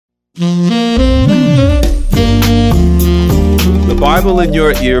Bible in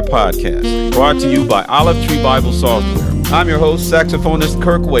Your Ear podcast, brought to you by Olive Tree Bible Software. I'm your host, saxophonist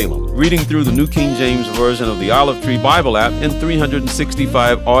Kirk Whalum, reading through the New King James Version of the Olive Tree Bible app in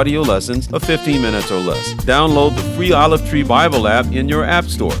 365 audio lessons of 15 minutes or less. Download the free Olive Tree Bible app in your app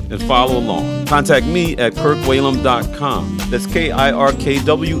store and follow along. Contact me at kirkwhalum.com. That's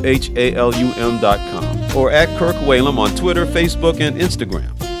KIRKWHALUM.com. Or at Kirk Whalum on Twitter, Facebook, and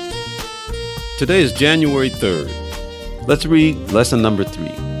Instagram. Today is January 3rd. Let's read lesson number 3.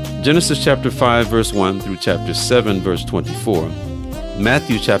 Genesis chapter 5, verse 1 through chapter 7, verse 24.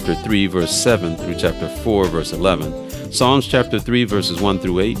 Matthew chapter 3, verse 7 through chapter 4, verse 11. Psalms chapter 3, verses 1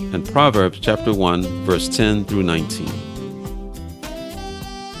 through 8. And Proverbs chapter 1, verse 10 through 19.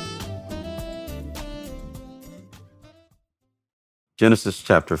 Genesis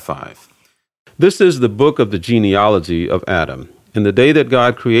chapter 5. This is the book of the genealogy of Adam. In the day that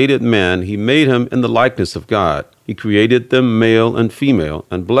God created man, he made him in the likeness of God. He created them male and female,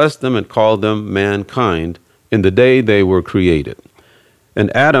 and blessed them and called them mankind in the day they were created.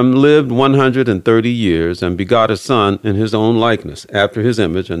 And Adam lived 130 years, and begot a son in his own likeness, after his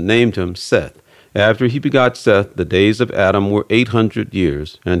image, and named him Seth. After he begot Seth, the days of Adam were 800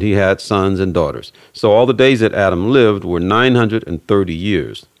 years, and he had sons and daughters. So all the days that Adam lived were 930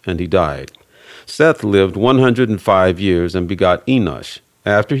 years, and he died. Seth lived 105 years and begot Enosh.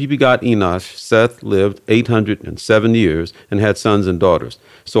 After he begot Enosh, Seth lived 807 years and had sons and daughters.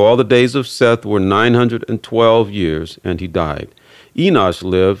 So all the days of Seth were 912 years, and he died. Enosh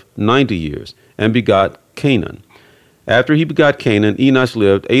lived 90 years and begot Canaan. After he begot Canaan, Enosh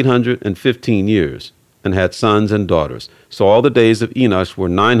lived 815 years and had sons and daughters. So all the days of Enosh were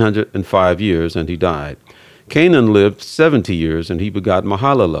 905 years, and he died. Canaan lived 70 years, and he begot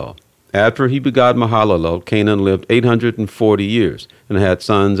Mahalalel. After he begot Mahalalel, Canaan lived 840 years and had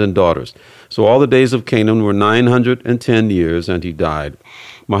sons and daughters. So all the days of Canaan were 910 years, and he died.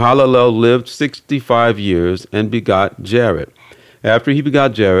 Mahalalel lived 65 years and begot Jared. After he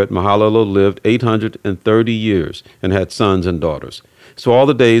begot Jared, Mahalalel lived 830 years and had sons and daughters. So all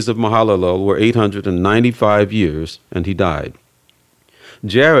the days of Mahalalel were 895 years, and he died.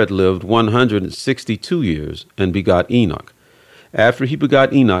 Jared lived 162 years and begot Enoch. After he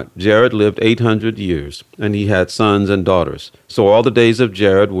begot Enoch, Jared lived 800 years, and he had sons and daughters. So all the days of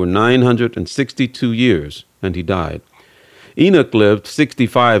Jared were 962 years, and he died. Enoch lived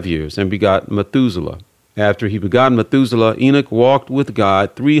 65 years and begot Methuselah. After he begot Methuselah, Enoch walked with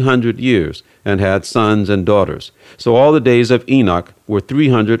God 300 years and had sons and daughters. So all the days of Enoch were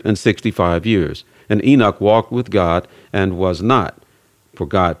 365 years, and Enoch walked with God and was not, for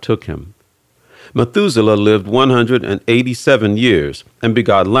God took him. Methuselah lived 187 years and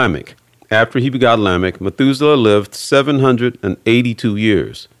begot Lamech. After he begot Lamech, Methuselah lived 782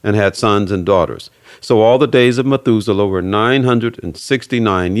 years and had sons and daughters. So all the days of Methuselah were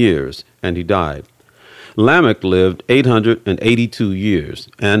 969 years, and he died. Lamech lived 882 years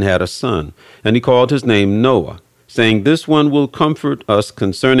and had a son, and he called his name Noah, saying, "This one will comfort us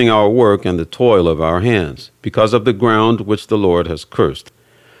concerning our work and the toil of our hands, because of the ground which the Lord has cursed."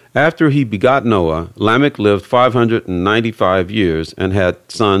 After he begot Noah, Lamech lived 595 years and had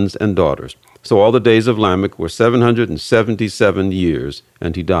sons and daughters. So all the days of Lamech were 777 years,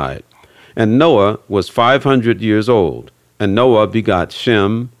 and he died. And Noah was 500 years old, and Noah begot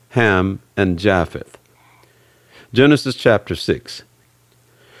Shem, Ham, and Japheth. Genesis chapter 6.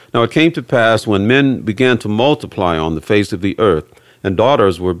 Now it came to pass, when men began to multiply on the face of the earth, and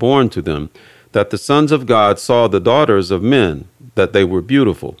daughters were born to them, that the sons of God saw the daughters of men, that they were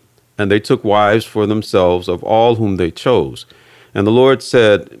beautiful, and they took wives for themselves of all whom they chose. And the Lord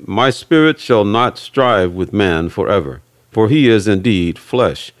said, "My spirit shall not strive with man forever, for he is indeed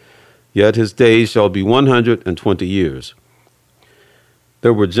flesh, yet his days shall be 120 years.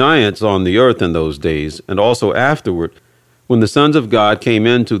 There were giants on the earth in those days, and also afterward, when the sons of God came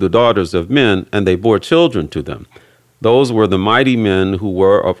in to the daughters of men, and they bore children to them. Those were the mighty men who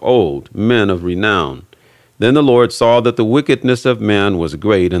were of old, men of renown. Then the Lord saw that the wickedness of man was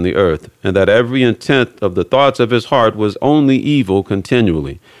great in the earth, and that every intent of the thoughts of his heart was only evil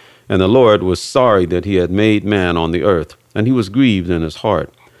continually. And the Lord was sorry that he had made man on the earth, and he was grieved in his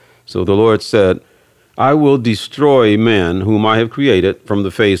heart. So the Lord said, I will destroy man whom I have created from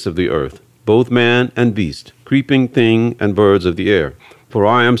the face of the earth, both man and beast, creeping thing and birds of the air, for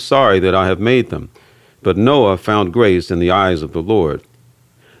I am sorry that I have made them. But Noah found grace in the eyes of the Lord.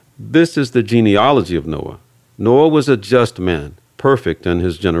 This is the genealogy of Noah. Noah was a just man, perfect in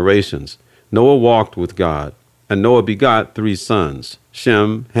his generations. Noah walked with God, and Noah begot 3 sons,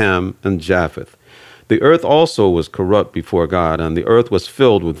 Shem, Ham, and Japheth. The earth also was corrupt before God, and the earth was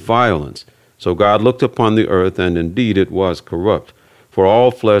filled with violence. So God looked upon the earth, and indeed it was corrupt, for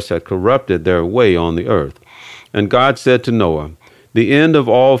all flesh had corrupted their way on the earth. And God said to Noah, The end of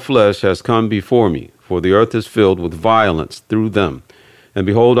all flesh has come before me, for the earth is filled with violence through them. And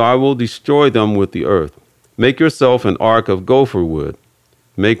behold, I will destroy them with the earth. Make yourself an ark of gopher wood.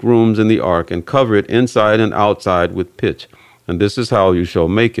 Make rooms in the ark, and cover it inside and outside with pitch. And this is how you shall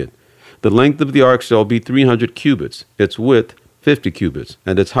make it. The length of the ark shall be 300 cubits, its width 50 cubits,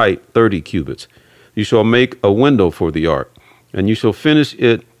 and its height 30 cubits. You shall make a window for the ark, and you shall finish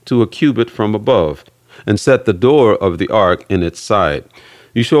it to a cubit from above, and set the door of the ark in its side.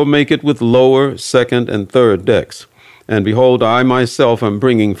 You shall make it with lower, second, and third decks. And behold, I myself am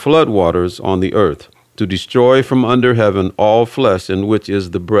bringing flood waters on the earth, to destroy from under heaven all flesh in which is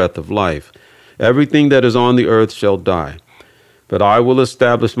the breath of life. Everything that is on the earth shall die. But I will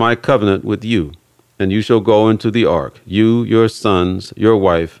establish my covenant with you, and you shall go into the ark, you, your sons, your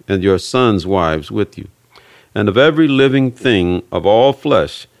wife, and your sons' wives with you. And of every living thing of all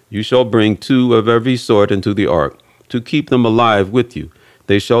flesh you shall bring 2 of every sort into the ark, to keep them alive with you.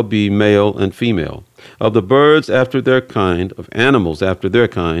 They shall be male and female. Of the birds after their kind, of animals after their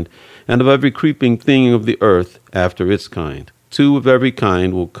kind, and of every creeping thing of the earth after its kind. 2 of every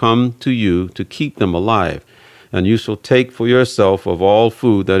kind will come to you to keep them alive. And you shall take for yourself of all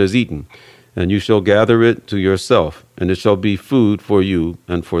food that is eaten, and you shall gather it to yourself, and it shall be food for you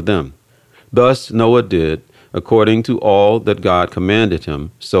and for them. Thus Noah did, according to all that God commanded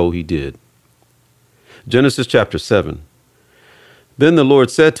him, so he did. Genesis chapter 7. Then the Lord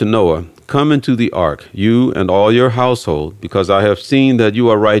said to Noah, Come into the ark, you and all your household, because I have seen that you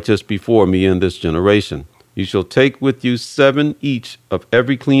are righteous before me in this generation. You shall take with you 7 each of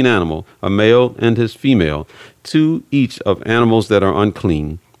every clean animal, a male and his female, 2 each of animals that are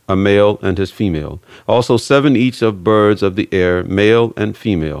unclean, a male and his female, also 7 each of birds of the air, male and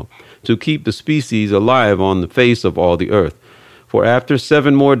female, to keep the species alive on the face of all the earth. For after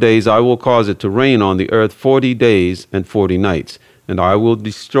 7 more days I will cause it to rain on the earth 40 days and 40 nights, and I will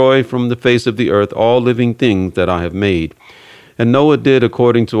destroy from the face of the earth all living things that I have made. And Noah did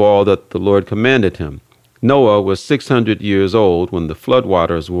according to all that the Lord commanded him. Noah was 600 years old when the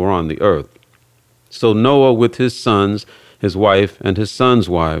floodwaters were on the earth. So Noah with his sons, his wife, and his sons'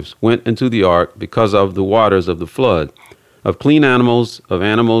 wives went into the ark because of the waters of the flood. Of clean animals, of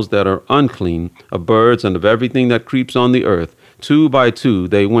animals that are unclean, of birds, and of everything that creeps on the earth, 2 by 2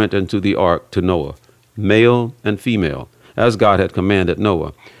 they went into the ark to Noah, male and female, as God had commanded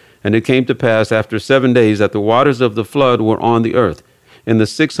Noah. And it came to pass after 7 days that the waters of the flood were on the earth. In the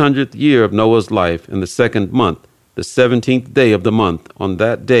 600th year of Noah's life, in the 2nd month, the 17th day of the month, on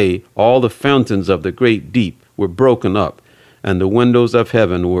that day all the fountains of the great deep were broken up, and the windows of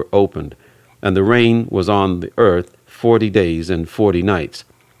heaven were opened, and the rain was on the earth 40 days and 40 nights.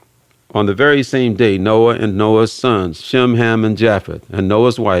 On the very same day Noah and Noah's sons, Shem, Ham, and Japheth, and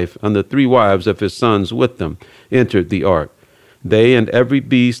Noah's wife, and the 3 wives of his sons with them, entered the ark. They and every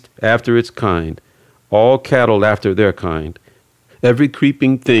beast after its kind, all cattle after their kind, every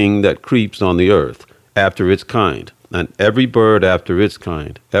creeping thing that creeps on the earth after its kind, and every bird after its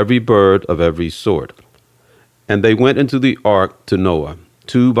kind, every bird of every sort. And they went into the ark to Noah,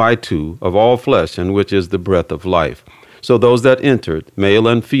 2 by 2, of all flesh, in which is the breath of life. So those that entered, male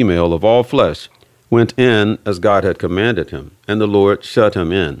and female of all flesh, went in as God had commanded him, and the Lord shut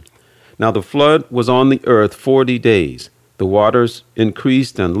him in. Now the flood was on the earth 40 days. The waters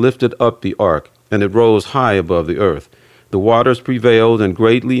increased and lifted up the ark, and it rose high above the earth. The waters prevailed and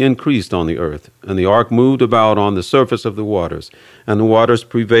greatly increased on the earth, and the ark moved about on the surface of the waters, and the waters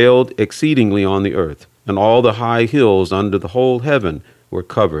prevailed exceedingly on the earth, and all the high hills under the whole heaven were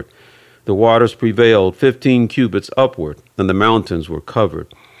covered. The waters prevailed 15 cubits upward, and the mountains were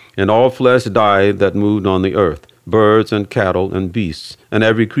covered. And all flesh died that moved on the earth, birds and cattle and beasts, and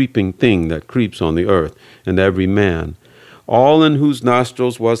every creeping thing that creeps on the earth, and every man, all in whose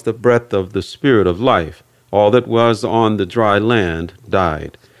nostrils was the breath of the Spirit of life. All that was on the dry land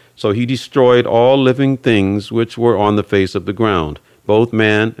died. So he destroyed all living things which were on the face of the ground, both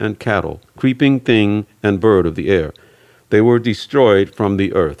man and cattle, creeping thing and bird of the air. They were destroyed from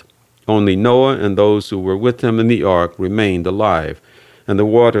the earth. Only Noah and those who were with him in the ark remained alive, and the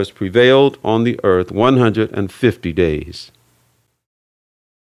waters prevailed on the earth 150 days.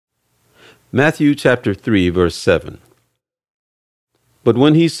 Matthew chapter 3, verse 7. But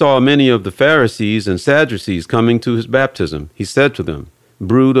when he saw many of the Pharisees and Sadducees coming to his baptism, he said to them,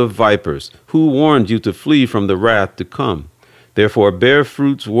 Brood of vipers, who warned you to flee from the wrath to come? Therefore bear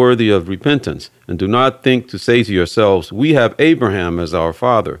fruits worthy of repentance, and do not think to say to yourselves, We have Abraham as our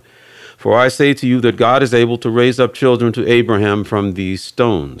father. For I say to you that God is able to raise up children to Abraham from these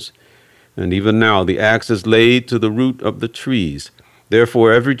stones. And even now the axe is laid to the root of the trees.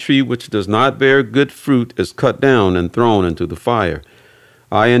 Therefore every tree which does not bear good fruit is cut down and thrown into the fire.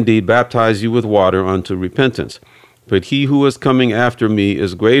 I indeed baptize you with water unto repentance, but he who is coming after me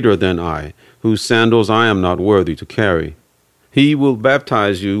is greater than I, whose sandals I am not worthy to carry. He will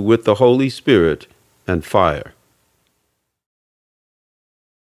baptize you with the Holy Spirit and fire.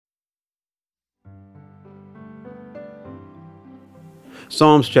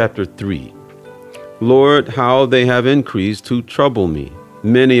 Psalms chapter 3. Lord, how they have increased who trouble me.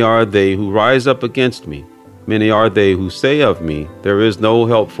 Many are they who rise up against me. Many are they who say of me, there is no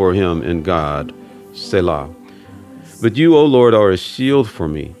help for him in God. Selah. But you, O Lord, are a shield for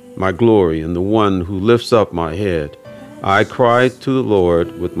me, my glory, and the one who lifts up my head. I cried to the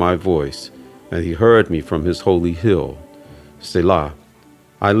Lord with my voice, and he heard me from his holy hill. Selah.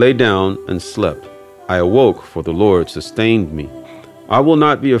 I lay down and slept. I awoke, for the Lord sustained me. I will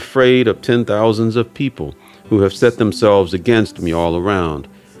not be afraid of 10,000s of people who have set themselves against me all around.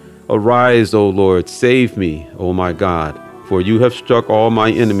 Arise, O Lord, save me, O my God, for you have struck all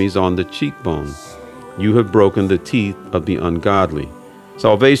my enemies on the cheekbone. You have broken the teeth of the ungodly.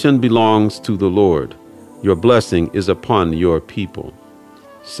 Salvation belongs to the Lord. Your blessing is upon your people.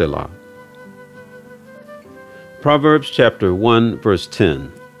 Selah. Proverbs chapter 1, verse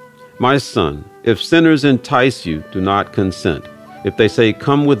 10. My son, if sinners entice you, do not consent. If they say,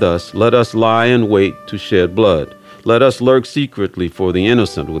 come with us, let us lie in wait to shed blood. Let us lurk secretly for the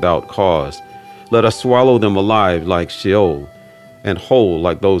innocent without cause. Let us swallow them alive like Sheol, and whole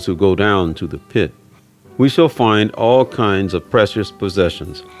like those who go down to the pit. We shall find all kinds of precious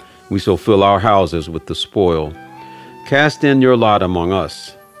possessions. We shall fill our houses with the spoil. Cast in your lot among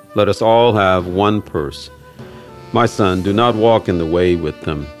us. Let us all have one purse. My son, do not walk in the way with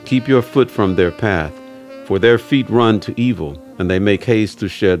them. Keep your foot from their path, for their feet run to evil, and they make haste to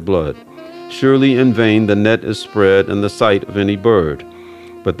shed blood. Surely in vain the net is spread in the sight of any bird,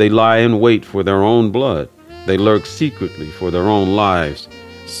 but they lie in wait for their own blood. They lurk secretly for their own lives.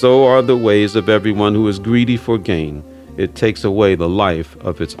 So are the ways of everyone who is greedy for gain. It takes away the life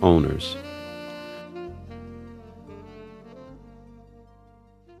of its owners.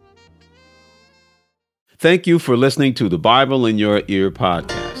 Thank you for listening to the Bible in Your Ear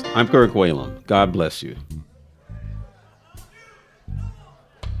podcast. I'm Kirk Whalum. God bless you.